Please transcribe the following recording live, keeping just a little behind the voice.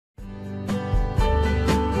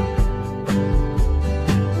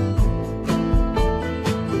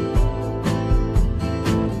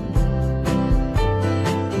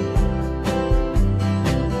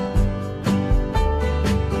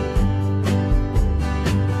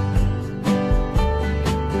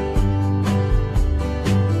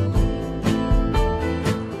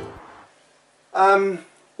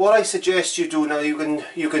What I suggest you do now, you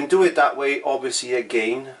can do it that way, obviously,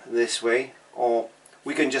 again this way, or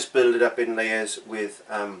we can just build it up in layers with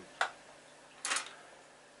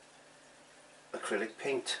acrylic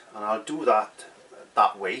paint, and I'll do that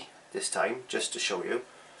way this time just to show you.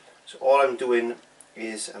 So all I'm doing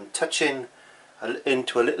is I'm touching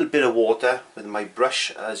into a little bit of water with my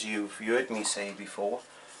brush, as you've heard me say before.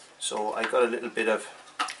 So I got a little bit of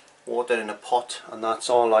water in a pot, and that's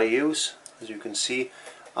all I use, as you can see.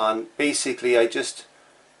 And basically I just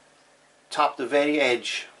tap the very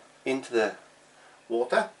edge into the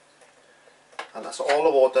water, and that's all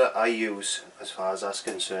the water I use as far as that's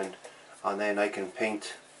concerned, and then I can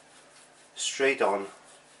paint straight on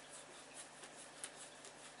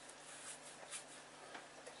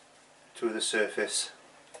to the surface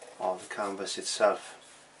of the canvas itself.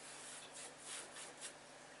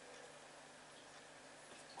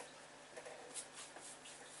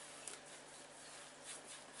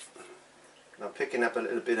 Now picking up a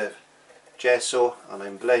little bit of gesso, and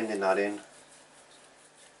I'm blending that in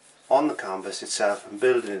on the canvas itself and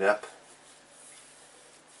building it up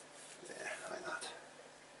there, like that.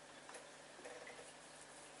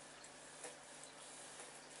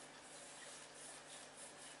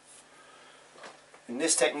 In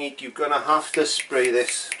this technique you're going to have to spray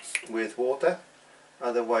this with water,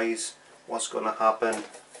 otherwise what's going to happen,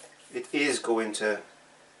 it is going to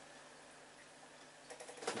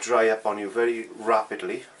dry up on you very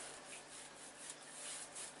rapidly.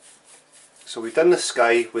 So we've done the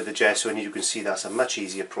sky with the gesso, and you can see that's a much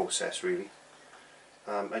easier process really.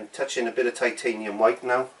 I'm touching a bit of titanium white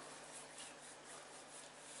now.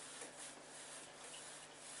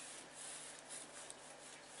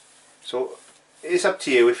 So it's up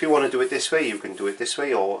to you. If you want to do it this way, you can do it this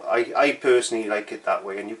way, or I personally like it that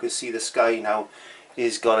way. And you can see the sky now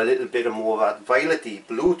is got a little bit of more of that violety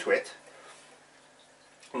blue to it.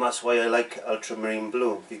 And that's why I like ultramarine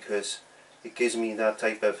blue, because it gives me that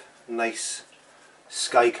type of nice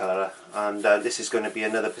sky colour. And this is going to be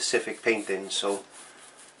another Pacific painting, so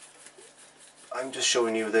I'm just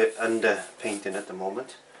showing you the under painting at the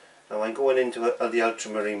moment. Now I'm going into the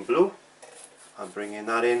ultramarine blue. I'm bringing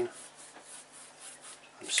that in.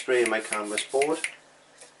 I'm spraying my canvas board.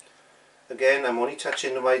 Again, I'm only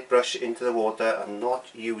touching the white brush into the water. I'm not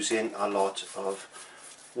using a lot of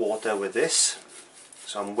water with this.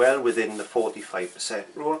 So I'm well within the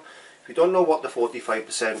 45% rule. If you don't know what the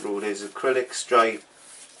 45% rule is, acrylics dry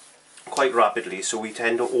quite rapidly, so we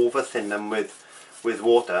tend to over thin them with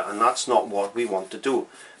water, and that's not what we want to do,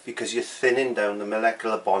 because you're thinning down the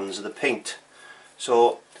molecular bonds of the paint.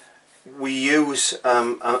 So we use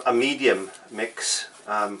a medium mix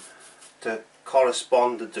to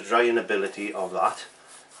correspond to the drying ability of that.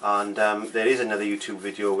 And there is another YouTube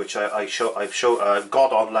video which I've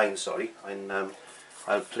got online, sorry, and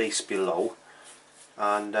I'll place below,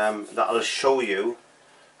 and that'll show you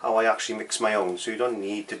how I actually mix my own. So you don't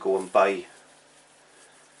need to go and buy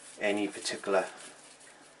any particular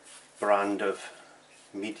brand of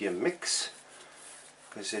medium mix,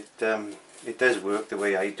 because it does work the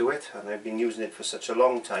way I do it, and I've been using it for such a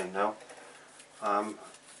long time now. I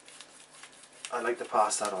like to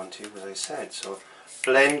pass that on to you, as I said. So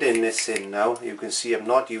blending this in now, you can see I'm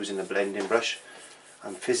not using a blending brush,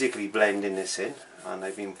 I'm physically blending this in, and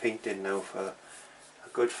I've been painting now for a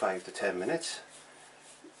good 5 to 10 minutes.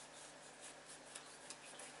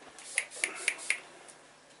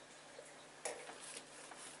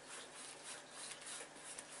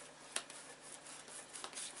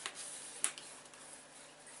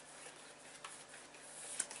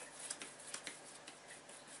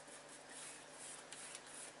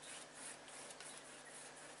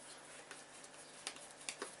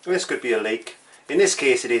 This could be a lake. In this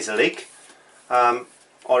case it is a lake,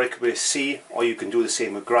 or it could be a sea, or you can do the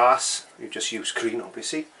same with grass. You just use green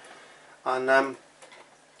obviously, and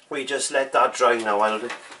we just let that dry now. I'll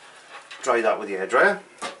dry that with the hairdryer.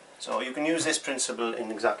 So you can use this principle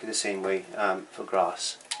in exactly the same way for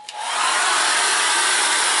grass.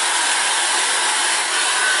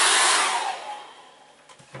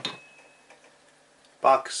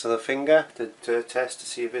 Back to the finger to test to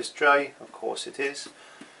see if it's dry. Of course it is.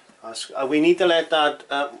 We need to let that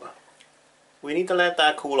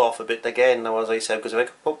cool off a bit again now, as I said, because if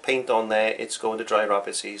I put paint on there it's going to dry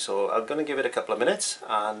rapidly. So I'm going to give it a couple of minutes,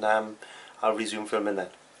 and I'll resume filming then.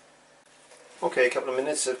 Okay, a couple of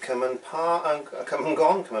minutes have come and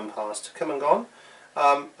gone.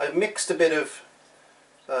 I've mixed a bit of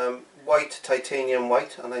white, titanium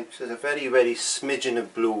white, and there's a very smidgen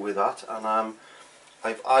of blue with that, and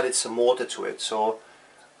I've added some water to it. So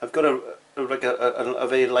I've got a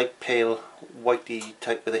very light pale whitey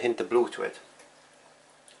type with a hint of blue to it.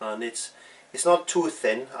 and it's not too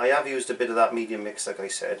thin. I have used a bit of that medium mix like I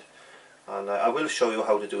said, and I will show you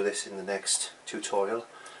how to do this in the next tutorial.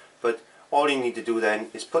 But all you need to do then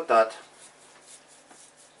is put that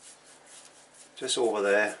just over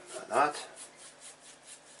there like that,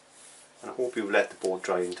 and I hope you've let the board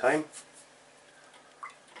dry in time.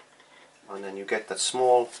 And then you get that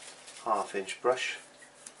small 1/2 inch brush,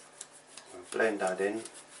 and blend that in.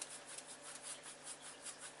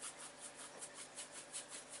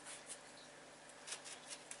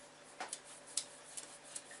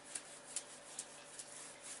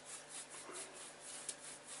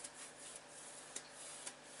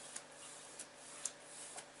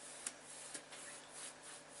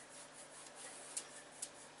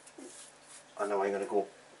 And now I'm going to go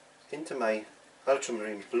into my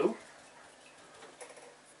ultramarine blue,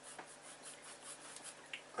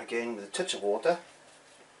 again with a touch of water.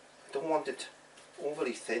 I don't want it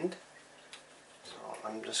overly thinned, so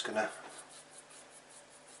I'm just going to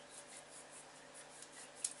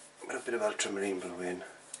put a bit of ultramarine blue in,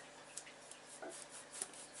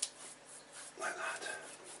 like that.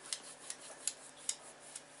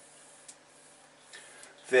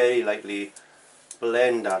 Very lightly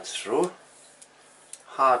blend that through,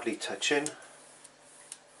 hardly touching.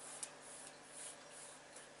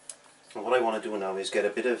 And what I want to do now is get a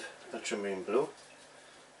bit of ultramarine blue.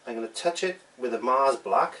 I'm going to touch it with a Mars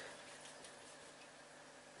black,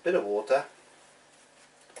 a bit of water,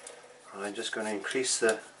 and I'm just going to increase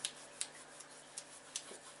the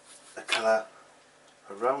colour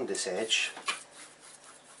around this edge.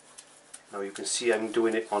 Now you can see I'm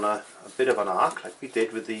doing it on a bit of an arc, like we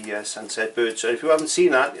did with the sunset bird. So if you haven't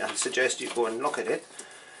seen that, I suggest you go and look at it,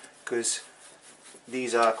 because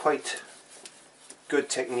these are quite good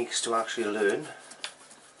techniques to actually learn.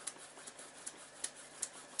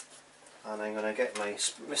 And I'm going to get my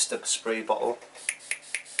Mr. Spray bottle,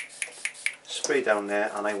 spray down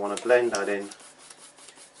there, and I want to blend that in.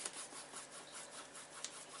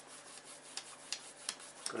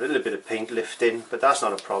 A little bit of paint lifting, but that's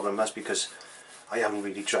not a problem. That's because I haven't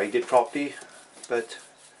really dried it properly. But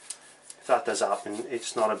if that does happen,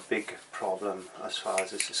 it's not a big problem as far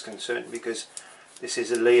as this is concerned, because this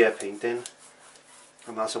is a layer painting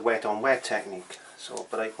and that's a wet on wet technique. So,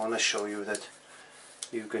 but I want to show you that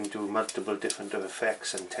you can do multiple different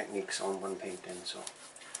effects and techniques on one painting. So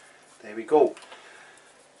there we go.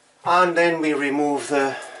 And then we remove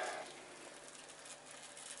the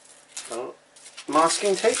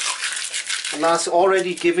masking tape, and that's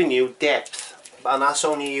already giving you depth, and that's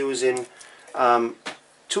only using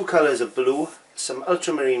 2 colours of blue, some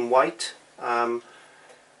ultramarine white,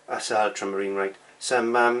 that's ultramarine right,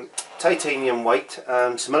 some titanium white,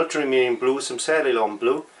 some ultramarine blue, some ceylon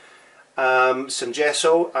blue, some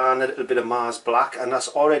gesso, and a little bit of Mars black. And that's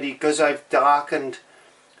already, because I've darkened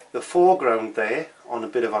the foreground there on a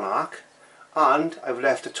bit of an arc, and I've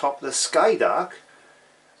left the top of the sky dark,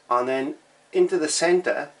 and then into the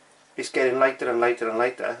centre it's getting lighter and lighter and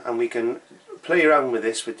lighter, and we can play around with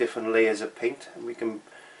this with different layers of paint, and we can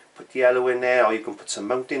put yellow in there, or you can put some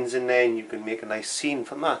mountains in there, and you can make a nice scene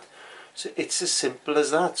from that. So it's as simple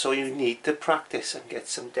as that. So you need to practice and get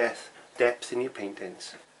some depth in your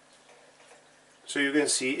paintings. So you can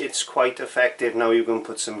see it's quite effective. Now you can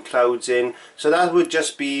put some clouds in. So that would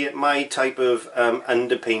just be my type of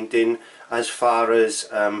underpainting, as far as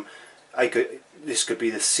this could be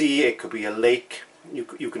the sea, it could be a lake, you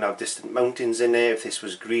can have distant mountains in there. If this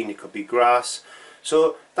was green, it could be grass.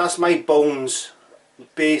 So that's my bones,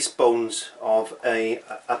 base bones of a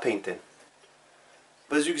painting.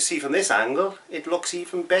 But as you can see from this angle, it looks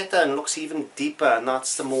even better and looks even deeper, and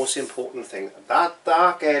that's the most important thing. That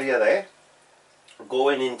dark area there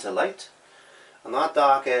going into light, and that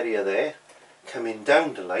dark area there coming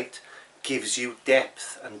down to light, gives you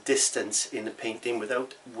depth and distance in the painting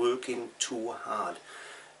without working too hard.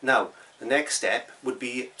 Now the next step would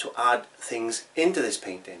be to add things into this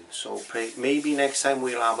painting, so maybe next time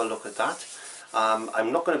we'll have a look at that.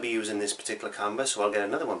 I'm not going to be using this particular canvas, so I'll get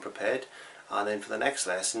another one prepared, and then for the next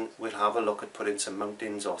lesson we'll have a look at putting some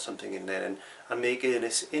mountains or something in there and making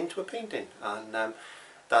this into a painting. And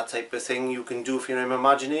that type of thing you can do for your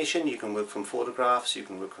imagination. You can work from photographs, you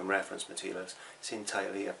can work from reference materials. It's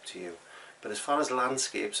entirely up to you. But as far as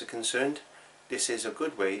landscapes are concerned, this is a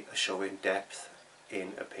good way of showing depth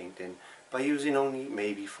in a painting by using only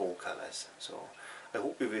maybe 4 colours. So I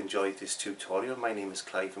hope you've enjoyed this tutorial. My name is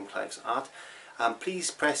Clive from Clive's Art. Please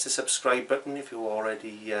press the subscribe button if you're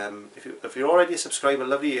already if you're already a subscriber,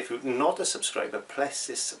 lovely. If you're not a subscriber, press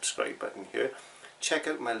this subscribe button here. Check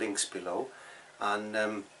out my links below, and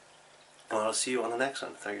I'll see you on the next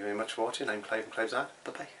one. Thank you very much for watching. I'm Clive from Clive's Art.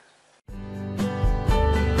 Bye bye.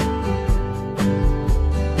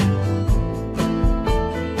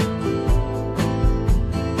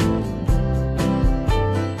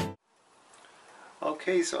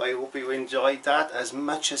 Okay, so I hope you enjoyed that as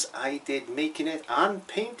much as I did making it and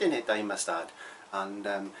painting it, I must add. And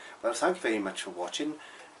well, thank you very much for watching.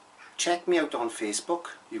 Check me out on Facebook.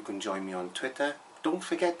 You can join me on Twitter. Don't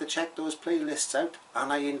forget to check those playlists out,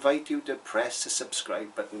 and I invite you to press the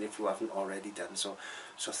subscribe button if you haven't already done so.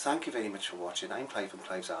 So thank you very much for watching. I'm Clive from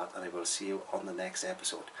Clive's Art, and I will see you on the next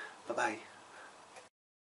episode. Bye bye.